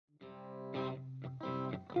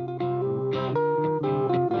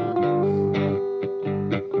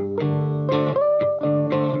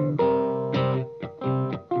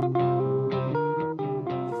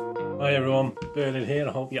Bernard here.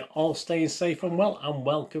 I hope you're all staying safe and well, and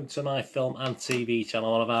welcome to my film and TV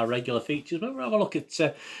channel, one of our regular features where we'll have a look at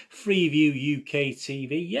Freeview UK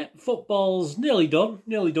TV. Yeah, football's nearly done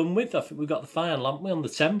with. I think we've got the final, haven't we, on the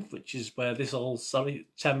 10th, which is where this all,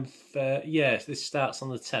 10th, yes, this starts on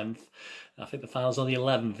the 10th. I think the final's on the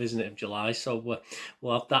 11th, isn't it, of July? So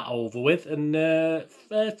we'll have that over with. And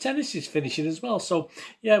tennis is finishing as well. So,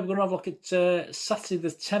 yeah, we're going to have a look at Saturday the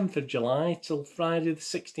 10th of July till Friday the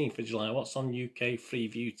 16th of July. What's on UK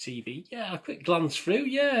Freeview TV? Yeah, a quick glance through.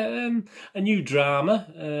 Yeah, a new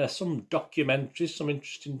drama, some documentaries, some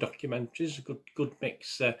interesting documentaries, a good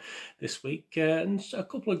mix this week. And a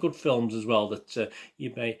couple of good films as well that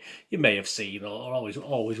you may have seen or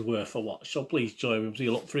always worth a watch. So please join me as we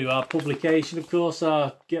look through our publication. Of course,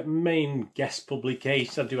 our main guest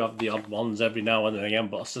publication. I do have the odd ones every now and again,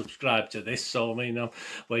 but I subscribe to this, so I mean, I'm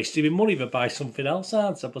wasting my money if I buy something else,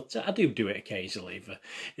 aren't I? But I do it occasionally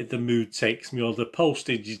if the mood takes me or the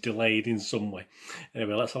postage is delayed in some way.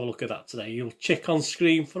 Anyway, let's have a look at that today. You'll check on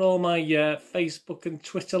screen for all my Facebook and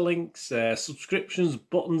Twitter links, subscriptions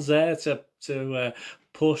buttons there to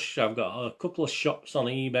push. I've got a couple of shops on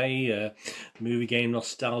eBay,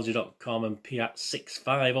 moviegamenostalgia.com and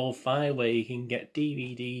Piat6505, where you can get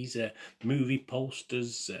DVDs, movie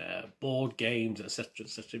posters, board games, etc,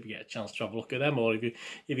 etc. If you get a chance to have a look at them, or if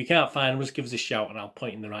you can't find them, just give us a shout and I'll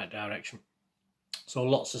point in the right direction. So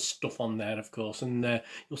lots of stuff on there, of course, and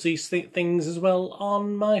you'll see things as well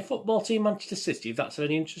on my football team, Manchester City, if that's of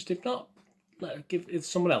any interest. If not, if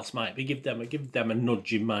someone else might be, give them a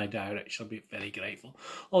nudge in my direction. I'll be very grateful.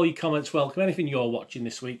 All your comments welcome. Anything you're watching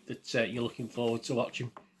this week that you're looking forward to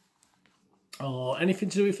watching, or anything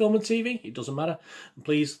to do with film and TV, it doesn't matter. And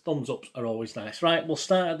please, thumbs ups are always nice. Right, we'll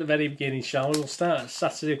start at the very beginning, shall we? We'll start at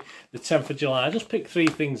Saturday the 10th of July. I just picked 3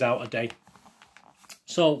 things out a day.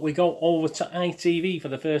 So we go over to ITV for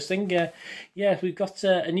the first thing. Yeah, we've got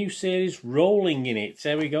a new series rolling in it.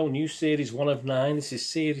 There we go, new series 1 of 9. This is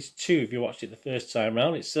series 2 if you watched it the first time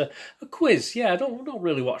round. It's a quiz. Yeah, I don't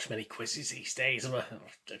really watch many quizzes these days. I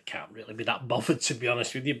can't really be that bothered, to be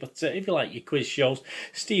honest with you. But if you like your quiz shows,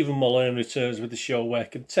 Stephen Mulhern returns with the show where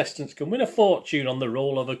contestants can win a fortune on the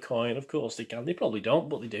roll of a coin. Of course they can. They probably don't,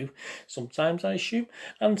 but they do sometimes, I assume.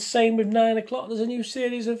 And same with 9 o'clock. There's a new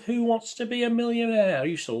series of Who Wants to Be a Millionaire. I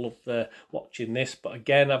used to love watching this, but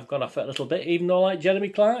again, I've gone off it a little bit, even though I like Jeremy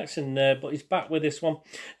Clarkson, but he's back with this one.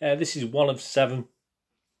 This is 1 of 7.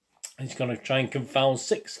 He's going to try and confound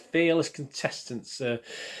 6 fearless contestants,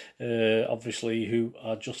 obviously, who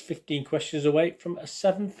are just 15 questions away from a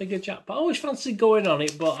 7-figure jackpot. I always fancied going on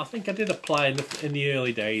it, but I think I did apply in the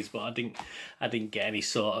early days, but I didn't get any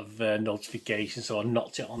sort of notification, so I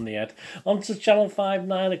knocked it on the head. On to Channel 5,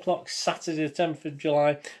 9 o'clock, Saturday the 10th of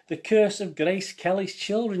July. The Curse of Grace Kelly's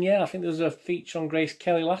Children. Yeah, I think there was a feature on Grace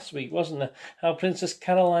Kelly last week, wasn't there? How Princess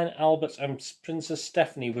Caroline Albert and Princess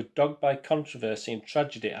Stephanie were dogged by controversy and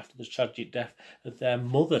tragedy after the tragic death of their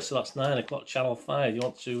mother. So that's 9 o'clock, Channel 5. You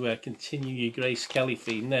want to continue your Grace Kelly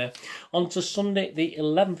theme there. On to Sunday the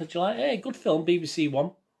 11th of July. Hey, good film, BBC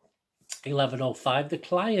One. 11:05, The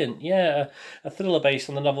Client. Yeah, a thriller based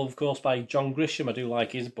on the novel, of course, by John Grisham. I do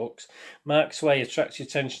like his books. Mark Sway attracts the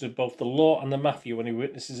attention of both the law and the mafia when he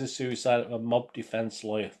witnesses the suicide of a mob defence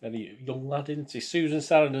lawyer. Very young lad, isn't he? Susan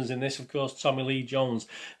Sarandon's in this, of course, Tommy Lee Jones.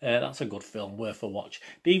 That's a good film, worth a watch.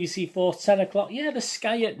 BBC 4, 10 o'clock. Yeah, The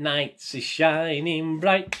Sky at Night is shining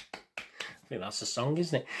bright. I think that's a song,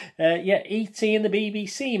 isn't it? Yeah, E.T. and the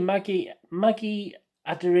BBC. Maggie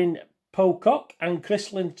Aderin Pocock and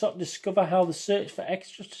Chris Lintott discover how the search for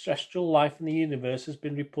extraterrestrial life in the universe has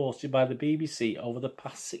been reported by the BBC over the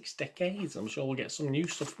past 6 decades. I'm sure we'll get some new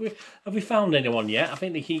stuff. Have we found anyone yet? I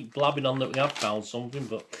think they keep blabbing on that we have found something,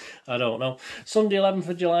 but I don't know. Sunday 11th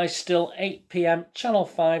of July, still 8 PM, Channel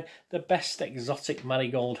 5, The Best Exotic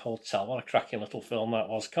Marigold Hotel. What a cracking little film that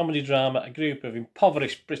was. Comedy drama, a group of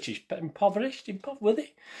impoverished British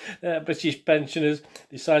pensioners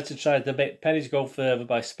decide to try to make pennies go further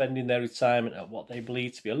by spending their retirement at what they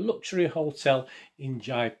believe to be a luxury hotel in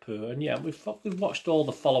Jaipur. And yeah, we've watched all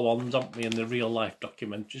the follow-ons, haven't we, and the real-life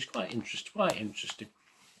documentaries. Quite interesting.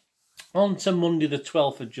 On to Monday the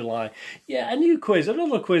 12th of July. Yeah, a new quiz,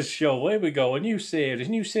 another quiz show. Here we go, a new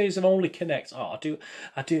series of Only Connect. Oh,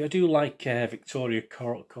 I do like Victoria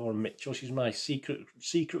Coren Mitchell. She's my secret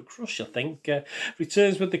crush, I think.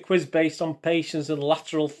 Returns with the quiz based on patience and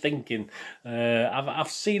lateral thinking.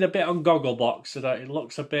 I've seen a bit on Gogglebox, and it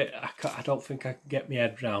looks a bit. I don't think I can get my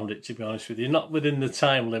head around it, to be honest with you. Not within the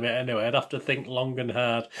time limit, anyway. I'd have to think long and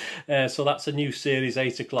hard. So that's a new series,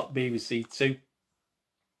 8 o'clock, BBC 2.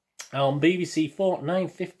 On BBC4 at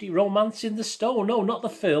 9:50, Romance in the Stone. No, not the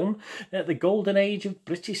film. The Golden Age of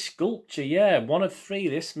British Sculpture. Yeah, one of three,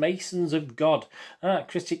 this. Masons of God. Art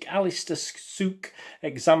critic Alistair Sook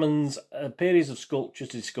examines a series of sculptures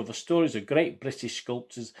to discover stories of great British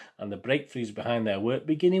sculptors and the breakthroughs behind their work,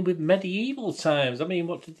 beginning with medieval times. I mean,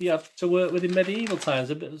 what did they have to work with in medieval times?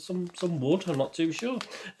 A bit of some wood, I'm not too sure.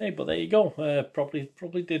 Hey, but there you go.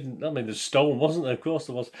 Probably didn't. I mean, there's stone, wasn't there? Of course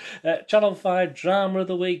there was. Channel 5 Drama of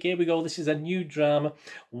the Week. Here we go. This is a new drama,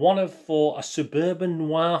 1 of 4, a suburban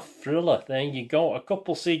noir thriller. There you go. A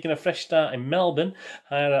couple seeking a fresh start in Melbourne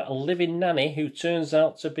hire a living nanny who turns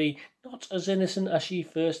out to be not as innocent as she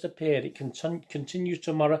first appeared. It continues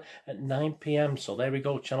tomorrow at 9 p.m. So there we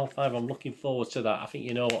go, Channel 5. I'm looking forward to that. I think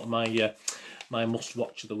you know what my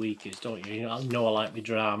must-watch of the week is, don't you? I know I like my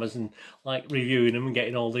dramas and like reviewing them and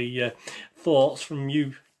getting all the thoughts from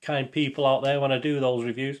you kind people out there when I do those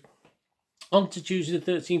reviews. On to Tuesday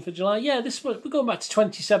the 13th of July. Yeah, we're going back to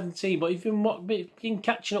 2017, but if you've been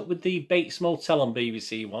catching up with the Bates Motel on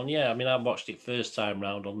BBC One, yeah, I mean, I watched it first time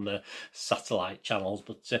round on the satellite channels,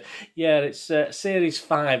 but yeah, it's Series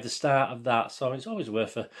 5, the start of that, so it's always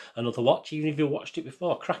worth another watch, even if you watched it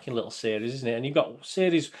before. Cracking little series, isn't it? And you've got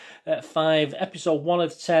Series 5, Episode 1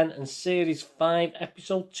 of 10, and Series 5,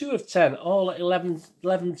 Episode 2 of 10, all at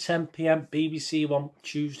 11:10 p.m. BBC One,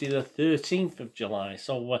 Tuesday the 13th of July.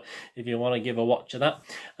 So if you want to give a watch of that.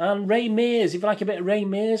 And Ray Mears, if you like a bit of Ray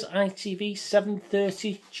Mears, ITV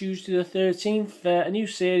 7:30, Tuesday the 13th. A new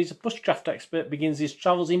series, a bushcraft expert begins his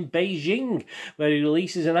travels in Beijing, where he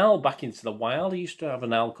releases an owl back into the wild. I used to have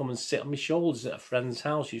an owl come and sit on my shoulders at a friend's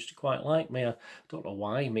house. He used to quite like me. I don't know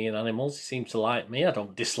why, me and animals seem to like me. I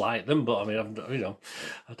don't dislike them, but I mean,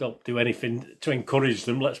 I don't do anything to encourage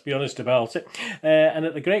them, let's be honest about it. And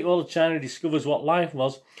at the Great Wall of China, he discovers what life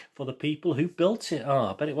was for the people who built it.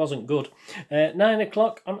 I bet it wasn't good. 9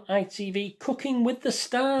 o'clock on ITV, Cooking with the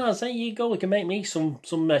Stars. There you go. We can make me some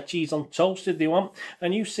cheese on toast if they want. A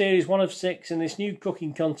new series, 1 of 6, in this new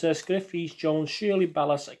cooking contest. Griff Rhys-Jones, Shirley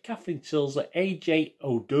Ballas, Catherine Tilsley, AJ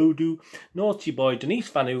Ododu, Naughty Boy, Denise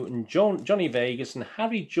Van Houten, Johnny Vegas and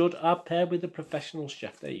Harry Judd are paired with a professional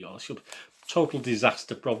chef. There you go. Total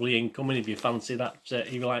disaster probably incoming if you fancy that,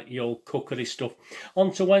 if you like your cookery stuff.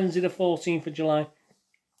 On to Wednesday the 14th of July.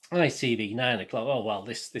 ITV, 9 o'clock. Oh, well,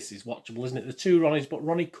 this is watchable, isn't it? The two Ronnies, but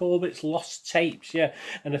Ronnie Corbett's Lost Tapes, yeah.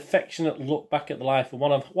 An affectionate look back at the life of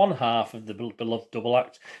one half of the beloved double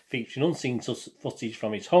act, featuring unseen footage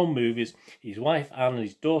from his home movies. His wife Anne and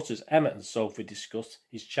his daughters Emma and Sophie discuss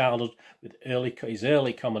his childhood with his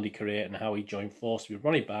early comedy career and how he joined forces with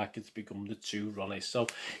Ronnie Barker to become the two Ronnies. So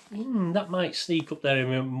that might sneak up there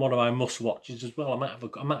in one of my must-watches as well. I might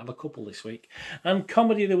have a couple this week. And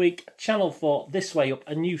Comedy of the Week, Channel 4, This Way Up,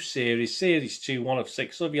 a new series 2, 1 of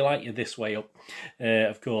 6. So if you like your This Way Up,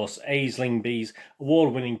 of course, Aisling B's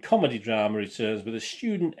award-winning comedy drama returns with a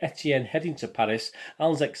student Etienne heading to Paris.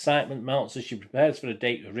 Anne's excitement mounts as she prepares for a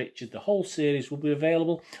date with Richard. The whole series will be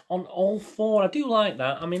available on all 4. I do like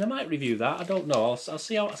that. I mean, I might review that. I don't know. I'll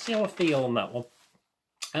see how I feel on that one.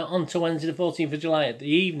 On to Wednesday the 14th of July at the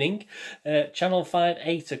evening, Channel 5,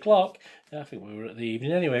 8 o'clock. I think we were at the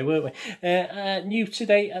evening anyway, weren't we? New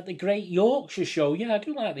today at the Great Yorkshire Show. Yeah, I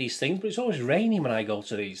do like these things, but it's always raining when I go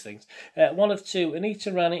to these things. 1 of 2, Anita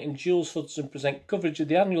Rani and Jules Hudson present coverage of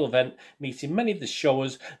the annual event, meeting many of the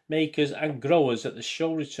showers, makers and growers at the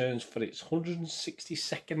show returns for its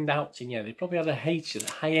 162nd outing. Yeah, they probably had a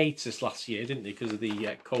hiatus last year, didn't they, because of the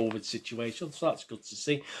COVID situation, so that's good to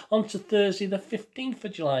see. On to Thursday the 15th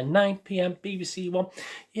of July, 9 p.m, BBC One.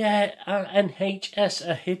 Yeah, NHS,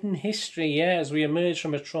 A Hidden History. Yeah, as we emerge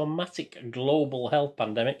from a traumatic global health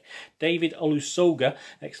pandemic, David Olusoga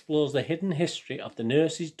explores the hidden history of the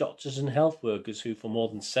nurses, doctors and health workers who for more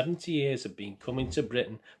than 70 years have been coming to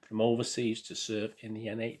Britain from overseas to serve in the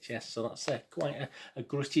NHS. So that's quite a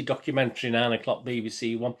gritty documentary, 9 o'clock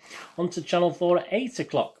BBC One. On to Channel 4 at 8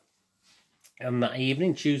 o'clock. And that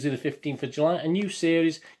evening, Tuesday the 15th of July, a new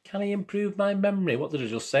series, Can I Improve My Memory? What did I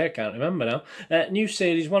just say? I can't remember now. New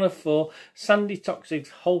series, 1 of 4. Sandy Toxic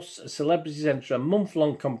hosts a celebrities enter a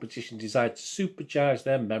month-long competition designed to supercharge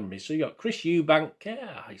their memory. So you got Chris Eubank,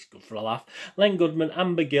 he's good for a laugh, Len Goodman,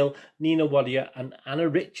 Amber Gill, Nina Wadia and Anna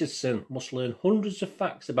Richardson must learn hundreds of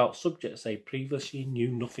facts about subjects they previously knew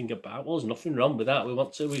nothing about. Well, there's nothing wrong with that.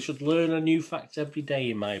 We should learn a new fact every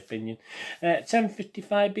day, in my opinion.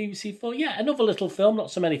 10:55 BBC 4. Yeah, another little film,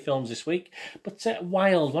 not so many films this week, but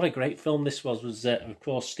Wilde, what a great film this was of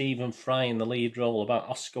course Stephen Fry in the lead role, about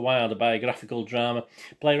Oscar Wilde, a biographical drama.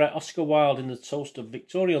 Playwright Oscar Wilde in the toast of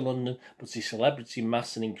Victorian London, but his celebrity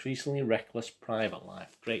mass and increasingly reckless private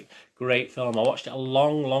life. Great film. I watched it a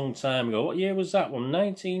long time ago. What year was that one?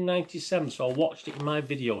 1997. So I watched it in my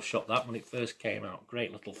video shop, that when it first came out.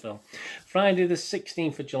 Great little film. Friday the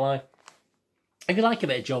 16th of July. If you like a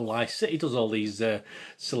bit of Joe Lycett, he does all these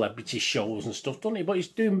celebrity shows and stuff, doesn't he? But he's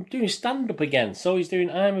doing stand-up again. So he's doing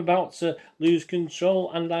I'm About to Lose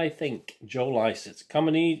Control and I Think. Joe Lycett.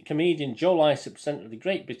 Comedian Joe Lycett, presenter of the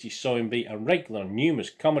Great British Sewing Bee and regular on numerous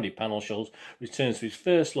comedy panel shows, returns to his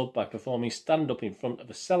first love by performing stand-up in front of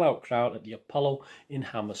a sellout crowd at the Apollo in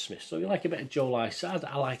Hammersmith. So if you like a bit of Joe Lycett,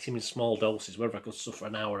 I liked him in small doses. Whether I could suffer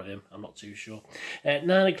an hour of him, I'm not too sure. At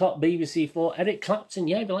 9 o'clock, BBC4, Eric Clapton.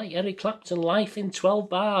 Yeah, if you like Eric Clapton, Life in 12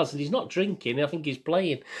 Bars, and he's not drinking, I think he's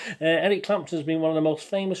playing. Eric Clapton's been one of the most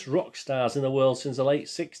famous rock stars in the world since the late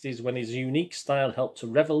 60s, when his unique style helped to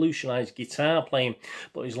revolutionise guitar playing,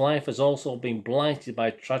 but his life has also been blighted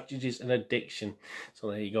by tragedies and addiction. So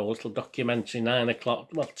there you go, a little documentary, 9 o'clock,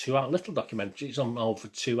 well, 2 hour, little documentary, it's on over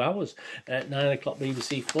 2 hours. At 9 o'clock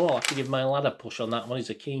BBC4, I have to give my lad a push on that one, he's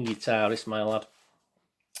a keen guitarist, my lad.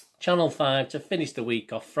 Channel 5 to finish the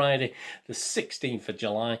week off, Friday the 16th of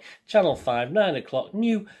July. Channel 5, 9 o'clock,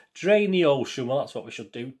 new Drain the Ocean. Well, that's what we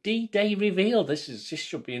should do. D-Day reveal. This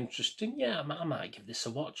should be interesting. Yeah, I might give this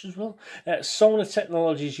a watch as well. Sonar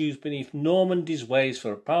technologies used beneath Normandy's waves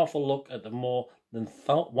for a powerful look at the more than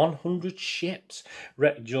 100 ships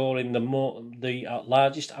wrecked during the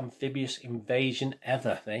largest amphibious invasion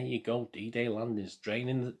ever. There you go, D-Day landings,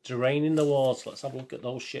 draining the waters. Let's have a look at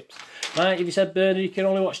those ships. Right, if you said, Bernard, you can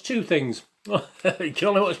only watch 2 things. You can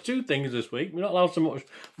only watch 2 things this week. We're not allowed to watch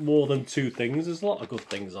more than 2 things. There's a lot of good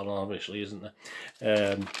things on, obviously, isn't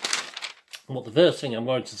there? Well, the first thing I'm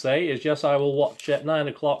going to say is, yes, I will watch at 9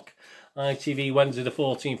 o'clock ITV Wednesday the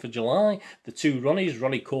 14th of July, the 2 Ronnies,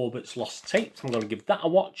 Ronnie Corbett's Lost Tapes. I'm going to give that a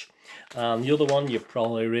watch. And the other one, you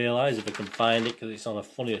probably realise, if I can find it, because it's on a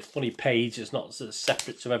funny page, it's not sort of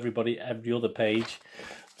separate to every other page.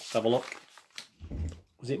 Let's have a look.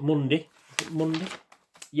 Was it Monday?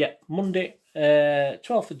 Yeah, Monday,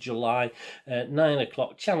 12th of July, 9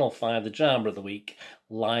 o'clock, Channel 5, the drama of the week,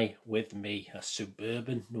 Lie With Me, a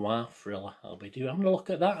suburban noir thriller. I'm going to look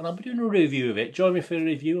at that and I'll be doing a review of it. Join me for a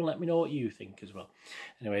review and let me know what you think as well.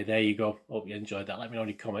 Anyway, there you go. Hope you enjoyed that. Let me know in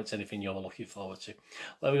the comments anything you're looking forward to.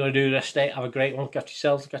 What we're going to do the rest of the day, have a great one. Look after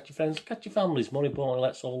yourselves, look after your friends, look after your families. More importantly,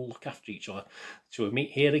 let's all look after each other. So we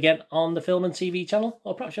meet here again on the Film and TV channel,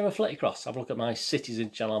 or perhaps you have a flick across. Have a look at my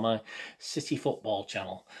Citizen channel, my City Football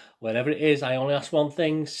channel. Wherever it is, I only ask one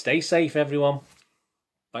thing. Stay safe, everyone.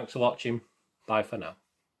 Thanks for watching. Bye for now.